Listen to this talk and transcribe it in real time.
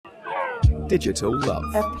Digital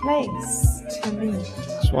love. A place to meet.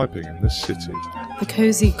 Swiping in the city. A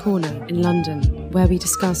cosy corner in London where we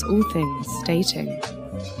discuss all things dating.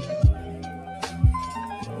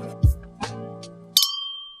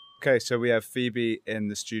 Okay, so we have Phoebe in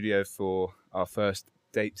the studio for our first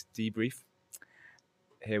date debrief.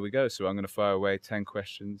 Here we go. So I'm going to fire away 10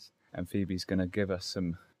 questions and Phoebe's going to give us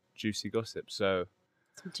some juicy gossip. So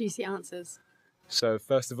some juicy answers. So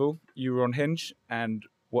first of all, you were on Hinge, and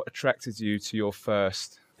what attracted you to your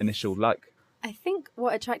first initial like? I think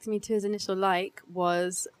what attracted me to his initial like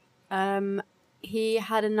was he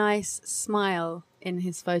had a nice smile in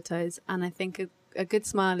his photos, and I think a good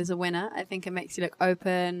smile is a winner. I think it makes you look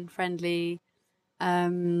open, friendly.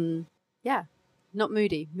 Yeah, not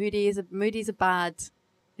moody. Moody's a bad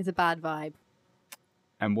vibe.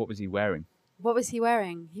 And what was he wearing? What was he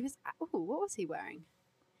wearing? What was he wearing?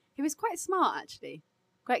 He was quite smart, actually.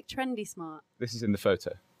 Quite trendy smart. This is in the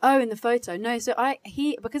photo. Oh, in the photo. No, so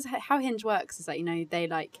because how Hinge works is that, you know, they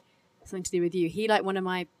like something to do with you. He liked one of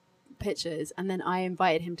my pictures, and then I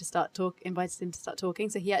invited him to start talking.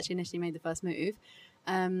 So he actually initially made the first move.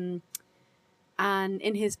 And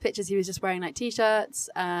in his pictures he was just wearing like t-shirts,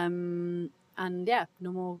 and yeah,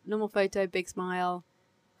 normal photo, big smile,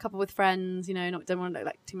 couple with friends, you know, don't want to look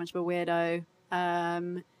like too much of a weirdo.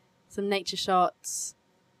 Some nature shots.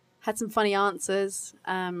 Had some funny answers,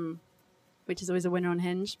 which is always a winner on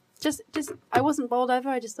Hinge. Just I wasn't bowled over.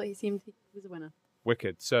 I just thought he was a winner.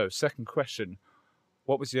 Wicked. So, second question.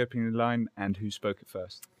 What was the opening line and who spoke it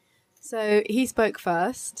first? So, he spoke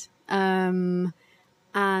first. And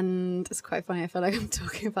it's quite funny. I feel like I'm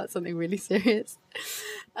talking about something really serious.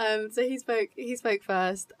 So, he spoke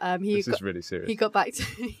first. This is really serious. He got back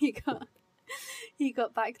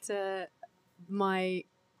to my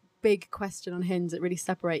big question on Hinge that really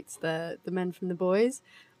separates the men from the boys,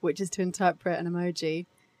 which is to interpret an emoji.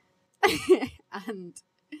 And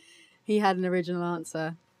he had an original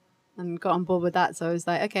answer and got on board with that. So I was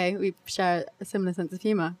like, okay, we share a similar sense of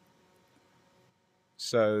humour.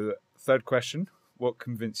 So, third question. What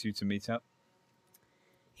convinced you to meet up?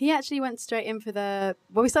 He actually went straight in for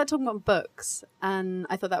we started talking about books, and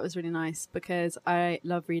I thought that was really nice because I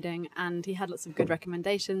love reading, and he had lots of good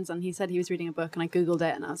recommendations, and he said he was reading a book, and I Googled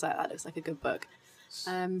it, and I was like, that looks like a good book.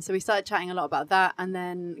 So we started chatting a lot about that, and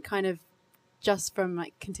then kind of just from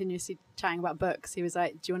like continuously chatting about books, he was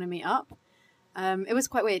like, do you want to meet up? It was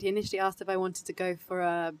quite weird. He initially asked if I wanted to go for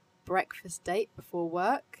a breakfast date before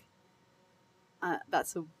work.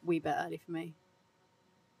 That's a wee bit early for me.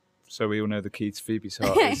 So we all know the key to Phoebe's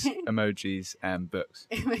heart is emojis and books.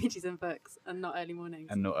 Emojis and books, and not early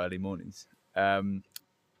mornings.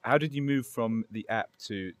 How did you move from the app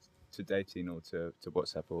to dating or to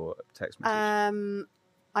WhatsApp or text message?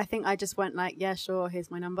 I think I just went like, yeah, sure, here's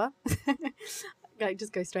my number. Like,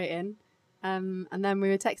 just go straight in. And then we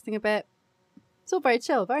were texting a bit. It's all very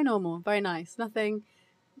chill, very normal, very nice. No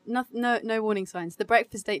warning signs. The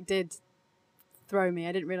breakfast date did throw me.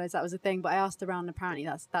 I didn't realise that was a thing, but I asked around, and apparently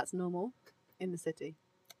that's normal in the city.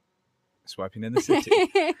 Swiping in the city.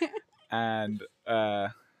 And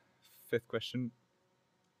fourth question.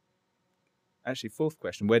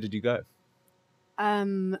 Where did you go?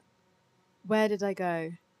 Where did I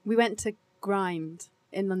go? We went to Grind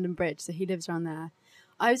in London Bridge, so he lives around there.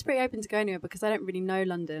 I was pretty open to go anywhere because I don't really know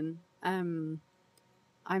London. I'm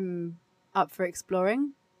up for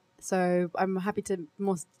exploring. So I'm happy to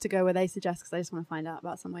go where they suggest because I just want to find out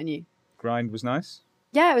about somewhere new. Grind was nice?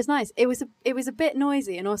 Yeah, it was nice. It was a bit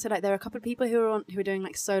noisy, and also like there were a couple of people who were doing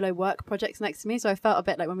like solo work projects next to me. So I felt a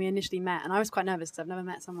bit like when we initially met, and I was quite nervous because I've never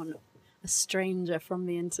met a stranger from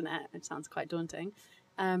the internet, which sounds quite daunting,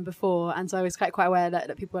 before. And so I was quite aware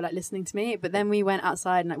that people were like listening to me. But then we went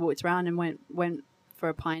outside and like walked around and went for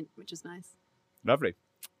a pint, which was nice. Lovely.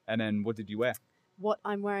 And then what did you wear? What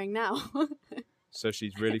I'm wearing now. So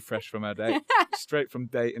she's really fresh from her date. Straight from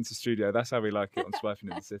date into studio. That's how we like it on Swiping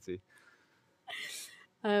in the City.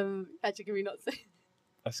 Actually, can we not say?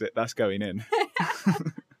 That's it. That's going in.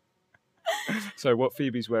 So what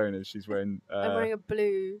Phoebe's wearing is she's wearing... I'm wearing a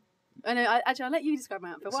blue... Oh, no, I'll let you describe my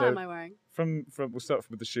outfit. What am I wearing? We'll start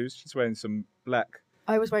with the shoes. She's wearing some black...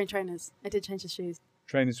 I was wearing trainers. I did change the shoes.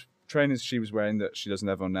 Trainers she was wearing that she doesn't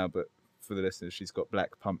have on now, but for the listeners, she's got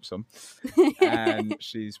black pumps on. And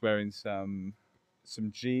she's wearing some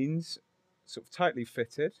jeans, sort of tightly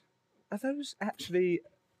fitted. Are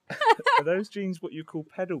those jeans what you call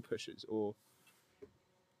pedal pushers, or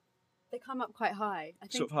they come up quite high? I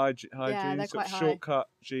think sort of high jeans, they're sort of quite shortcut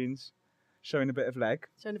jeans, showing a bit of leg,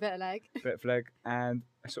 and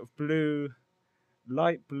a sort of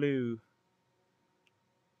light blue,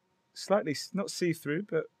 slightly not see-through,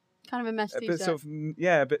 but Kind of a mesh a t-shirt. bit sort of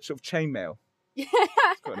a bit sort of chainmail. Yeah.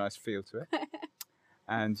 It's got a nice feel to it.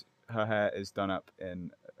 And her hair is done up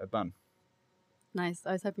in a bun. Nice.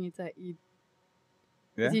 I was hoping you'd say you.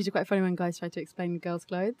 Yeah? It's usually quite funny when guys try to explain girls'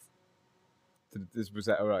 clothes. Was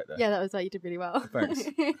that all right there? Yeah, that was right. You did really well. Thanks.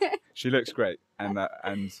 She looks great, and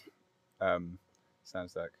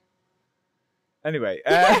sounds like. Anyway,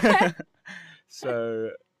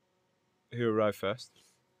 so who arrived first?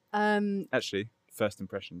 Actually, first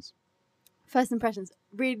impressions. First impressions,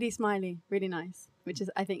 really smiley, really nice, which is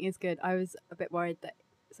I think is good. I was a bit worried that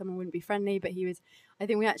someone wouldn't be friendly, but he was. I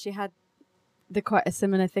think we actually had quite a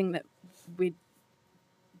similar thing that we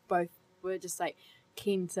both were just like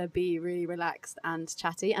keen to be really relaxed and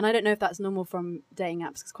chatty. And I don't know if that's normal from dating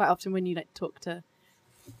apps, because quite often when you like talk to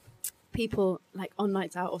people like on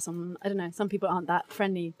nights out or someone, I don't know, some people aren't that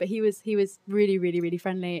friendly, but he was really, really, really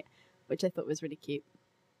friendly, which I thought was really cute.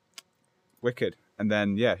 Wicked. And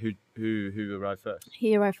then who arrived first?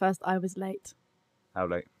 He arrived first. I was late. How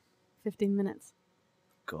late? 15 minutes.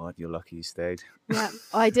 God, you're lucky you stayed. Yeah,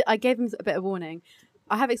 I gave him a bit of warning.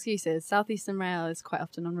 I have excuses. Southeastern Rail is quite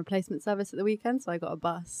often on replacement service at the weekend, so I got a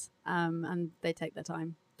bus, and they take their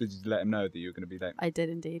time. Did you let him know that you were going to be late? I did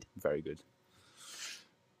indeed. Very good.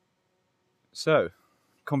 So,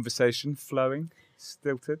 conversation flowing,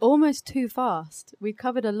 stilted. Almost too fast. We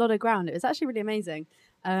covered a lot of ground. It was actually really amazing.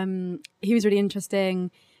 He was really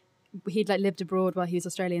interesting. He'd like lived abroad while he was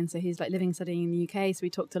Australian, so he's like studying in the UK. So we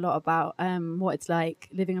talked a lot about what it's like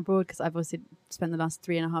living abroad, because I've obviously spent the last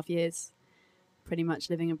 3.5 years pretty much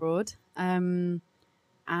living abroad. And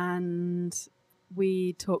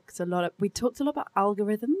we talked a lot about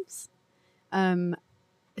algorithms,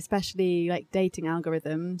 especially like dating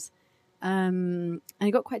algorithms. And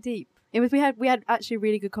it got quite deep. We had actually a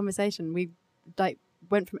really good conversation. We like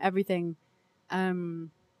went from everything,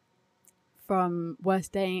 from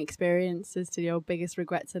worst dating experiences to your biggest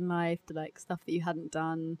regrets in life to like stuff that you hadn't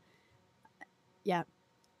done. Yeah.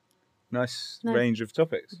 Nice range of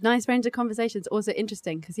topics. Nice range of conversations. Also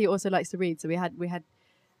interesting because he also likes to read. So we had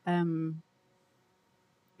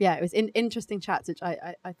it was interesting chats, which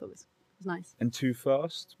I thought was nice. And too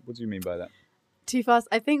fast? What do you mean by that? Too fast,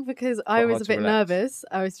 I think, because I was a bit relax. nervous.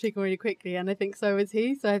 I was speaking really quickly, and I think so was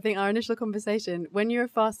he. So I think our initial conversation, when you're a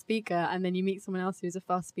fast speaker and then you meet someone else who's a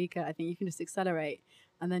fast speaker, I think you can just accelerate,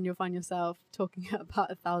 and then you'll find yourself talking at about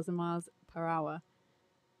 1,000 miles per hour.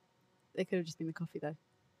 It could have just been the coffee, though.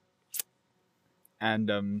 And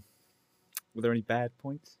were there any bad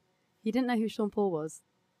points? He didn't know who Sean Paul was.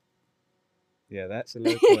 Yeah, that's a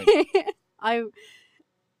low point.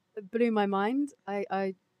 It blew my mind.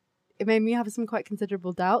 It made me have some quite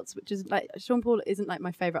considerable doubts, which is like Sean Paul isn't like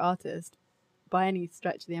my favorite artist by any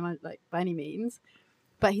stretch of the amount, like by any means,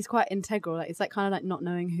 but he's quite integral. Like it's like kind of like not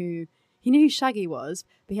knowing who he knew who Shaggy was,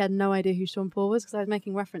 but he had no idea who Sean Paul was, because I was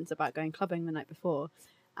making reference about going clubbing the night before,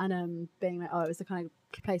 and being like, oh, it was the kind of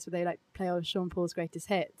place where they like play all of Sean Paul's greatest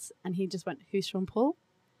hits, and he just went, who's Sean Paul?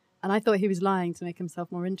 And I thought he was lying to make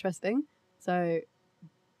himself more interesting. So,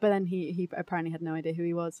 but then he apparently had no idea who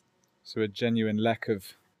he was. So a genuine lack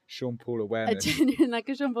of Sean Paul awareness. A genuine lack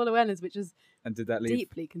of Sean Paul awareness, which is and did that leave?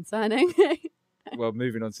 Deeply concerning. Well,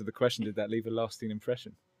 moving on to the question, did that leave a lasting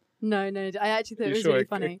impression? No, I actually thought it was really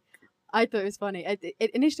funny. I thought it was funny.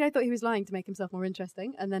 Initially, I thought he was lying to make himself more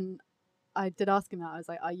interesting, and then I did ask him that. I was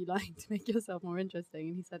like, "Are you lying to make yourself more interesting?"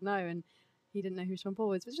 And he said no, and he didn't know who Sean Paul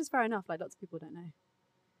was, which is fair enough. Like lots of people don't know.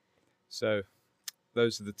 So,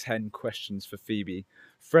 those are the 10 questions for Phoebe,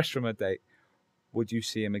 fresh from her date. Would you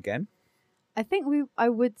see him again? I think I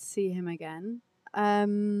would see him again. I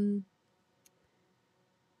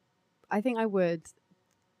think I would.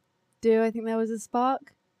 Do I think there was a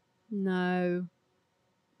spark? No.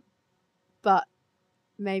 But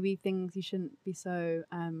maybe things you shouldn't be so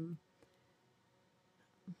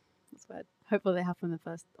what's the word? Hopeful they happen on the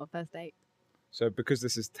first date. So because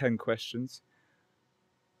this is 10 questions,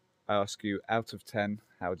 I ask you, out of 10,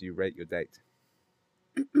 how do you rate your date?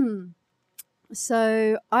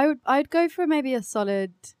 So I'd go for maybe a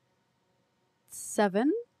solid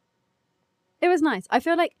 7. It was nice. I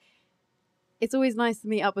feel like it's always nice to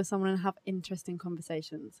meet up with someone and have interesting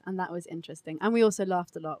conversations, and that was interesting. And we also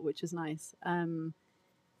laughed a lot, which was nice.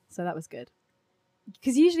 So that was good.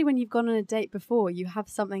 Because usually when you've gone on a date before, you have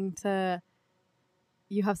something to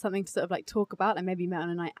sort of like talk about, and maybe met on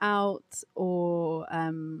a night out, or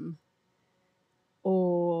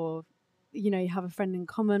you know, you have a friend in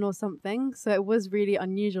common or something. So it was really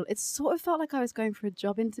unusual. It sort of felt like I was going for a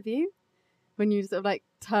job interview, when you sort of like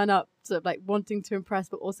turn up sort of like wanting to impress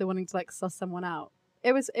but also wanting to like suss someone out.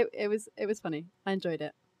 It was funny. I enjoyed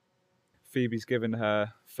it. Phoebe's given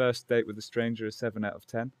her first date with a stranger a 7 out of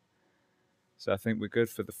 10. So I think we're good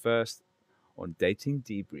for the first on dating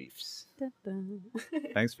debriefs.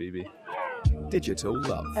 Thanks, Phoebe. Digital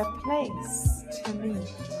love. A place to meet.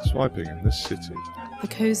 Swiping in the city. The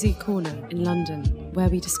Cozy Corner in London, where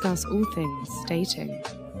we discuss all things dating.